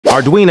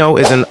Arduino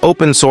is an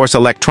open-source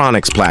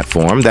electronics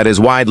platform that is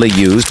widely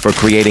used for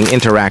creating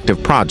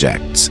interactive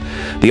projects.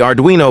 The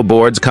Arduino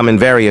boards come in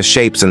various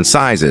shapes and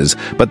sizes,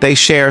 but they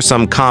share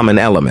some common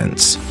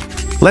elements.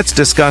 Let's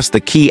discuss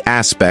the key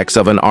aspects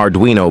of an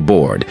Arduino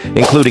board,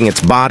 including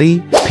its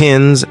body,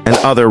 pins, and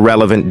other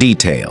relevant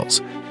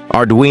details.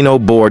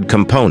 Arduino board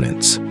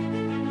components.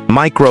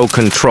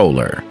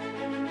 Microcontroller.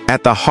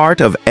 At the heart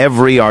of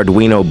every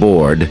Arduino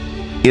board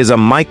is a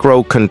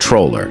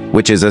microcontroller,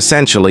 which is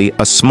essentially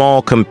a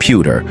small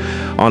computer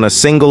on a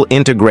single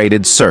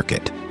integrated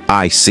circuit,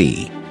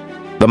 IC.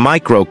 The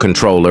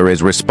microcontroller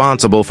is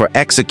responsible for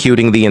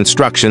executing the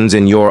instructions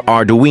in your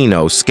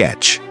Arduino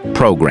sketch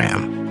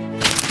program.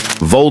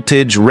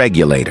 Voltage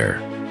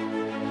regulator.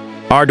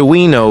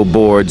 Arduino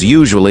boards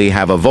usually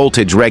have a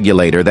voltage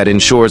regulator that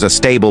ensures a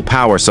stable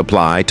power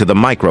supply to the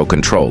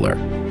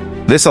microcontroller.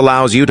 This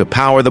allows you to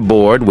power the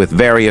board with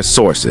various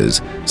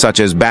sources, such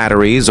as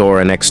batteries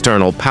or an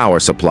external power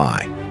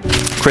supply.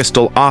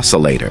 Crystal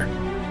oscillator.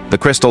 The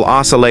crystal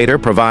oscillator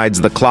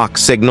provides the clock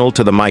signal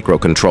to the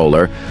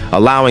microcontroller,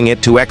 allowing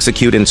it to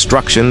execute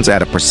instructions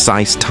at a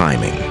precise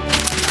timing.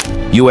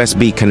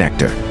 USB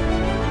connector.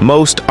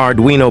 Most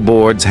Arduino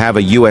boards have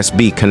a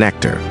USB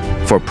connector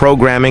for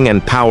programming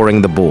and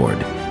powering the board.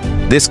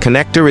 This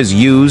connector is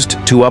used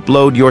to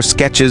upload your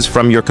sketches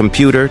from your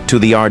computer to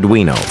the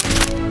Arduino.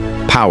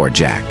 Power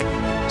jack.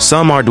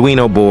 Some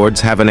Arduino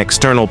boards have an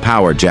external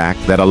power jack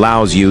that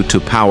allows you to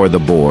power the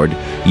board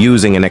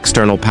using an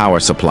external power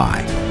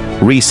supply.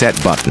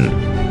 Reset button.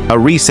 A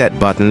reset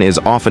button is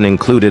often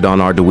included on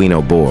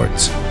Arduino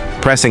boards.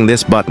 Pressing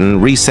this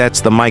button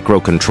resets the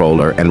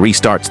microcontroller and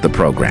restarts the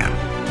program.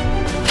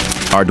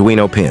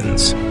 Arduino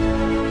pins.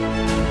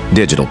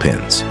 Digital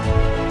pins.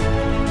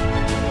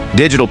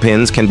 Digital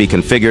pins can be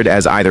configured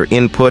as either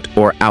input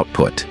or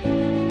output.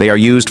 They are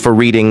used for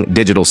reading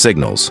digital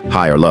signals,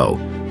 high or low,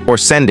 or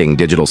sending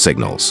digital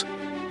signals.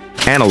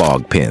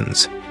 Analog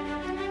pins.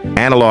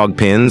 Analog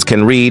pins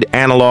can read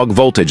analog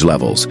voltage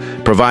levels,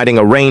 providing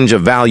a range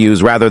of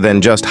values rather than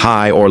just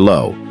high or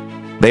low.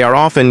 They are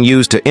often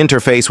used to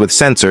interface with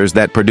sensors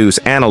that produce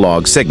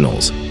analog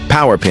signals.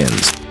 Power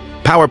pins.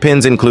 Power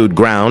pins include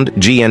ground,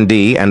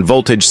 GND, and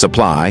voltage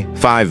supply,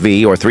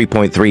 5V or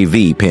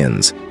 3.3V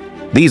pins.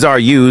 These are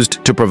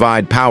used to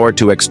provide power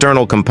to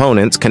external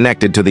components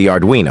connected to the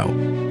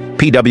Arduino.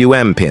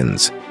 PWM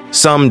pins.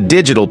 Some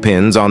digital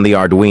pins on the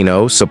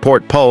Arduino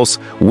support pulse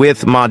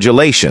width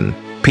modulation,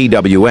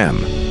 PWM.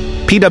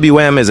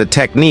 PWM is a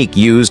technique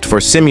used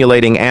for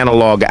simulating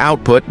analog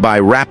output by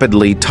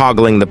rapidly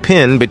toggling the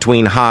pin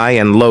between high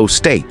and low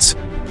states.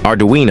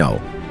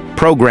 Arduino.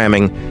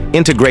 Programming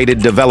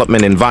Integrated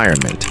Development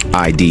Environment,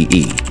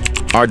 IDE.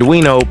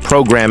 Arduino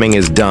programming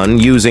is done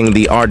using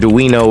the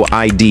Arduino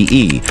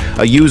IDE,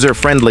 a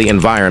user-friendly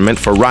environment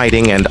for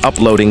writing and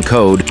uploading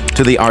code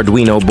to the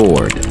Arduino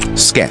board.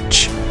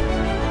 Sketch.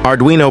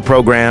 Arduino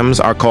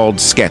programs are called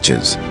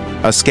sketches.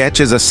 A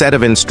sketch is a set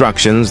of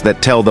instructions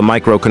that tell the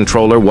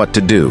microcontroller what to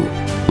do.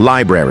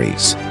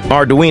 Libraries.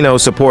 Arduino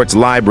supports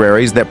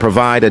libraries that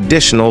provide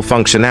additional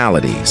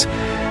functionalities.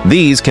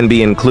 These can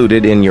be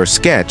included in your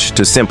sketch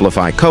to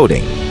simplify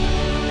coding.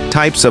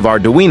 Types of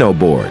Arduino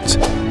boards.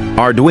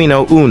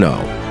 Arduino Uno,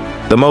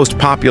 the most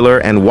popular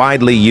and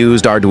widely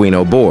used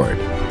Arduino board.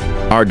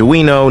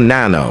 Arduino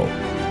Nano,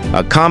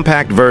 a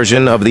compact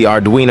version of the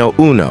Arduino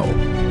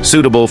Uno,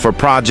 suitable for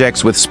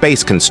projects with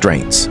space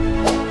constraints.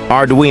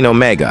 Arduino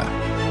Mega,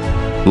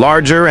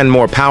 larger and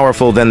more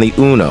powerful than the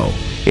Uno,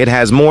 it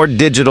has more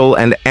digital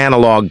and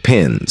analog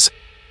pins.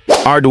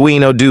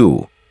 Arduino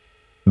Duo,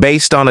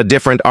 based on a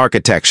different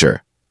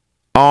architecture.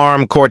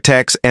 ARM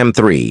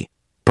Cortex-M3,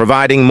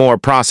 providing more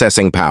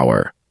processing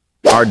power.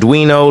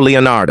 Arduino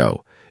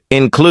Leonardo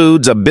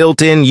includes a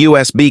built-in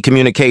USB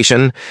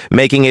communication,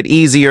 making it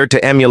easier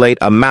to emulate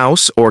a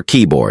mouse or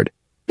keyboard.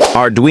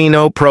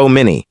 Arduino Pro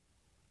Mini,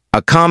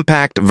 a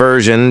compact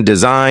version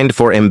designed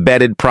for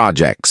embedded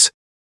projects.